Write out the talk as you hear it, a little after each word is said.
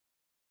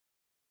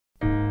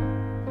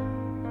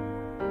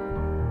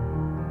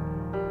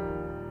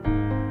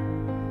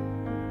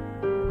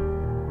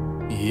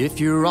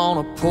If you're on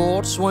a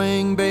porch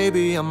swing,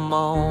 baby, I'm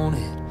on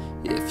it.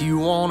 If you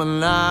want a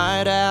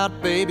night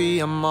out,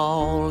 baby, I'm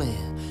all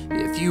in.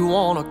 If you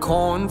want a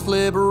coin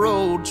flip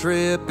road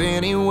trip,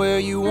 anywhere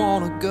you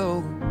wanna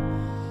go,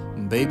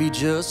 baby,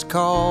 just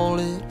call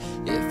it.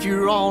 If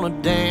you're on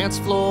a dance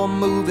floor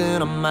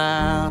moving, I'm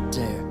out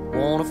there.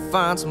 Wanna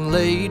find some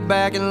laid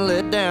back and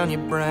let down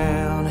your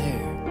brown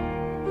hair.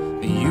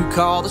 You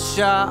call the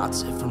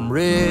shots if I'm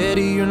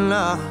ready or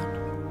not,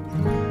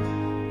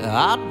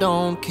 I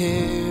don't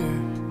care.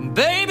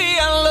 Baby,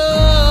 I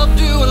love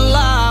doing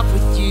life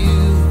with you.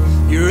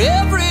 You're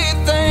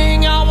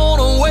everything I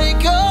wanna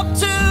wake up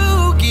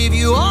to. Give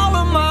you all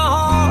of my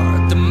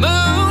heart, the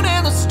moon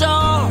and the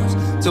stars,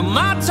 till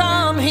my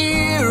time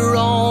here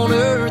on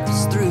earth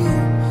is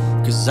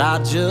through. 'Cause I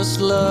just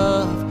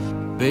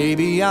love,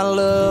 baby, I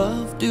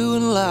love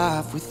doing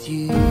life with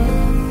you.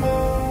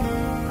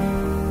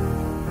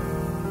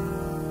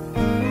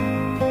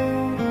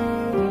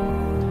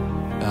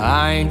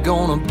 I ain't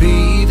gonna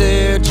be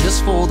there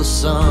just for the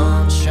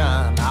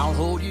sunshine. I'll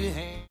hold your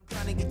hand.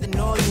 Trying to get to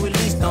know you, at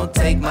least don't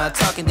take my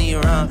talking to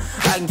your own.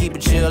 I can keep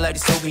it chill like the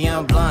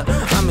Soviet blunt.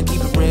 I'ma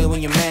keep it real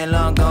when your man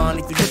long gone.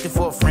 If you're looking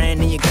for a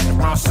friend and you got the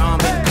wrong song,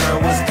 baby girl,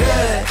 what's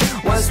good?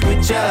 What's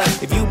with ya?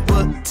 If you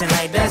book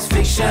tonight, that's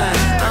fiction.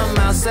 I'm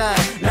outside,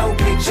 no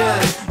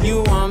pictures.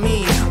 You want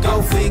me?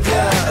 Go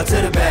figure. To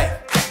the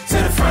back, to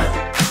the front.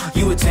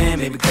 You a 10,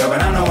 baby girl,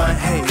 but I'm the one.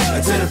 Hey,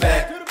 to the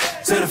back,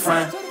 to the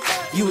front.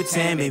 You a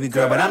 10, baby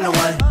girl, but I'm the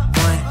one.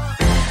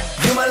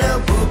 You my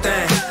little boo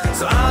thing,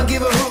 so I don't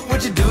give a hoot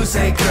what you do.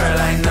 Say, girl,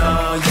 I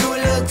know you a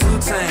little too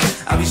tame.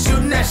 I'll be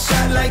shooting that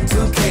shot like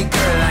 2K,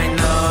 girl, I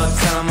know.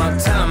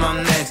 Tell him I'm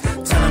next.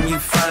 Tell him you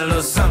find a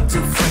little something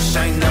too fresh,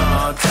 I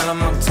know. Tell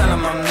him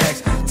I'm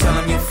next. Tell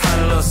him you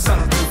find a little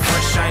something too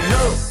fresh, I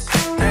know.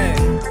 Hey,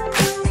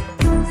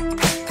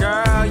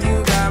 girl, you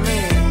got me.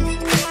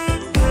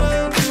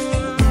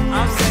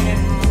 I'm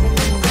singing.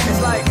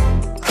 It's like,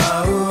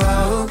 oh,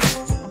 oh.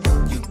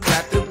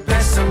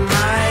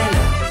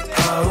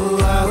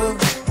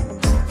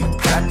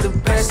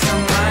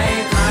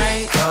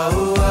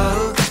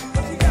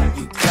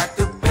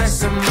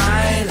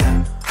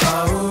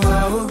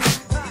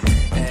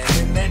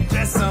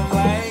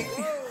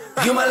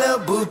 You my little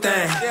boo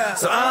thing,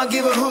 so I don't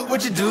give a hoot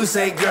what you do.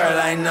 Say, girl,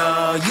 I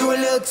know you a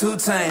little too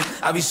tame.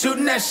 I'll be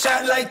shooting that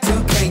shot like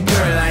 2K,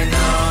 girl, I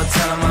know.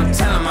 Tell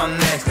him I'm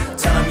next.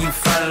 Tell him you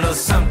find a little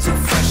something too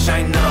fresh,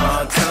 I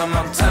know. Tell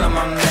him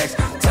I'm next.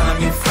 Tell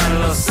him you find a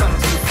little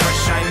something too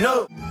fresh, I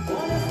know.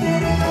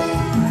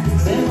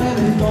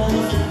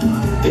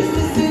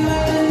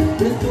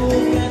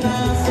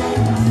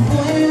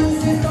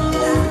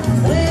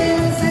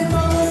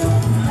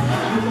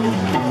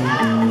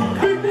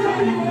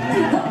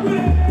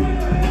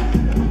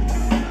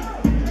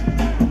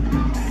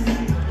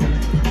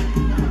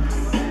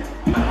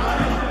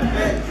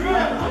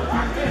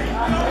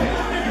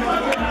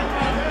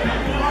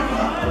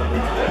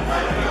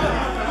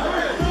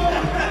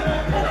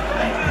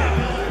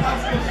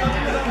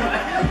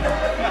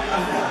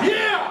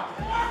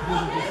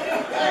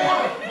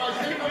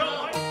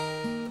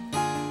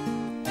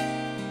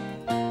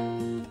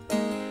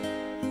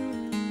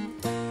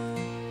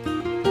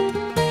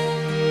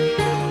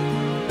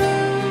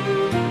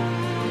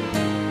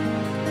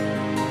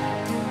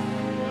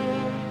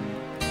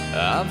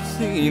 I've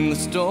seen the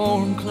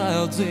storm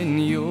clouds in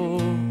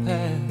your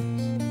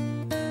past,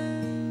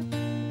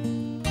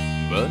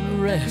 but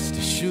rest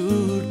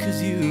assured,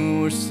 'cause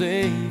you were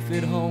safe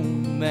at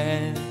home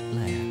at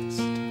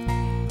last.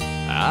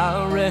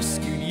 I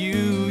rescued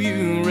you,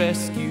 you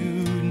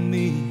rescued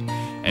me,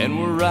 and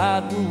we're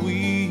right where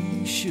we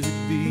should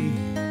be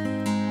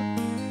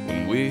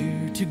when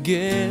we're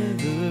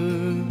together.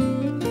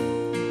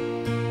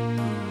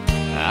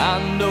 I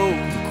know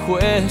the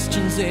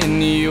questions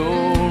in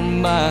your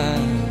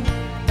mind,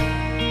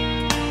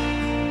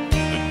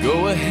 but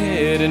go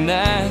ahead and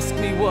ask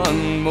me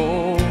one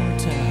more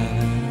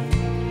time.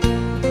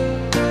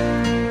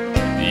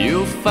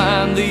 You'll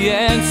find the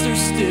answer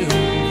still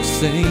the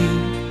same.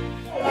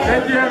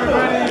 Thank you,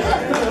 everybody.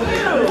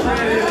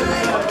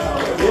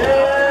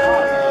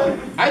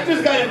 Yeah. I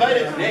just got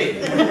invited today.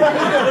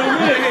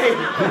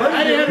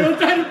 I didn't have no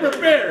time to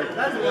prepare.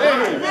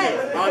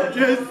 I'm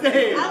just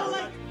saying.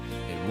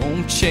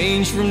 Won't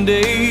change from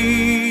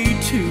day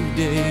to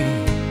day,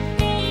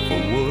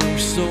 for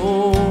worse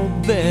or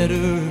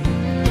better.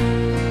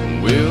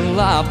 Will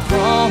I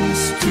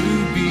promise to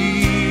be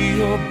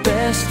your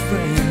best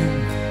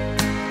friend?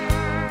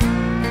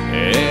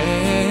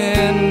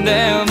 And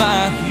am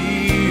I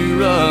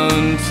here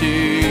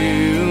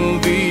until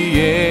the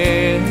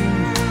end?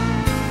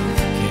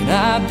 Can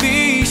I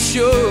be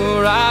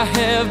sure I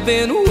have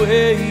been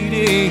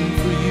waiting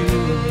for you?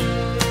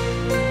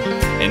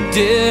 And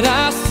did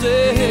I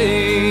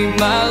say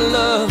my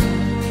love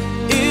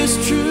is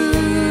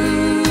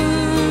true?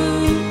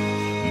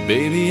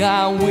 Baby,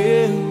 I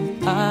will,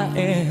 I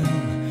am,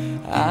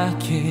 I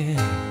can,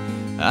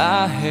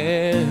 I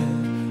have,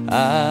 I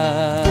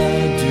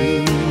do.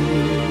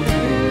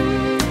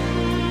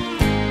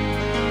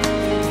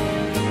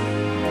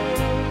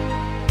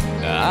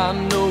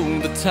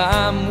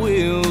 time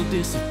will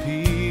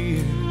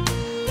disappear,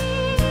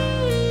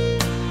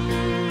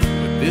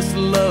 but this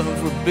love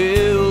we're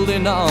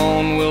building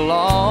on will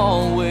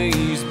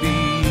always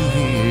be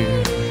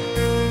here.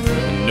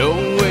 No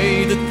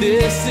way that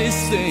this is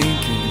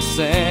sinking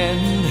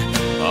sand,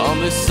 on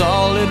this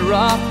solid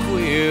rock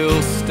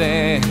we'll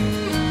stand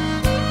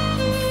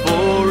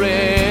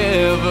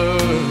forever.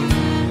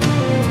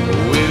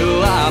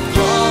 Will I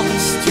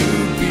promise to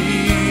be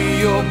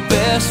your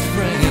best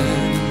friend,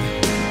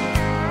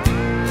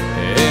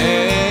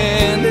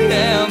 and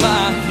am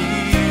I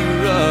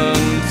here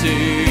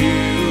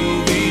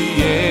until the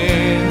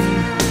end?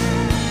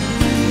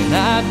 Can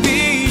I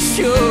be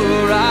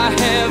sure I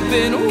have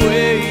been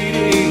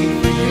waiting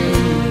for you?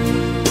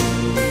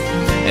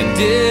 And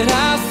did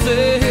I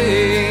say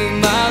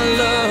my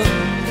love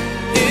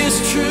is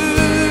true?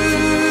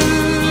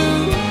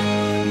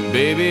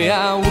 Baby,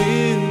 I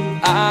will,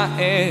 I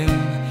am,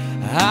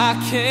 I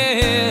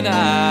can,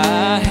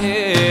 I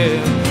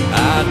have,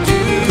 I do.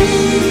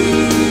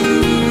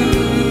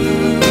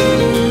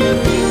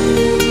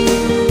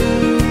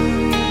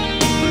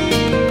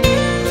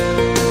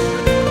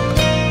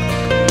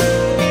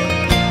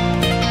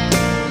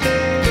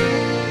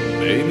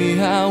 Baby,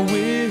 I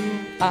will,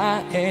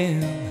 I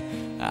am,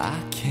 I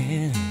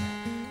can,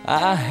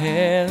 I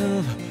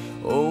have.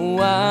 Oh,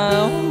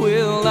 I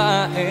will,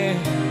 I am,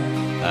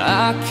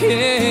 I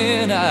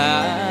can, I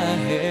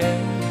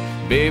have.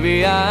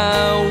 Baby,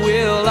 I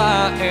will,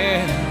 I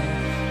am,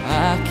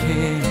 I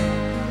can,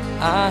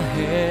 I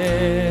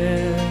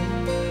have,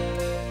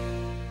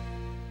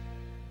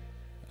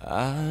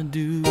 I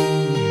do.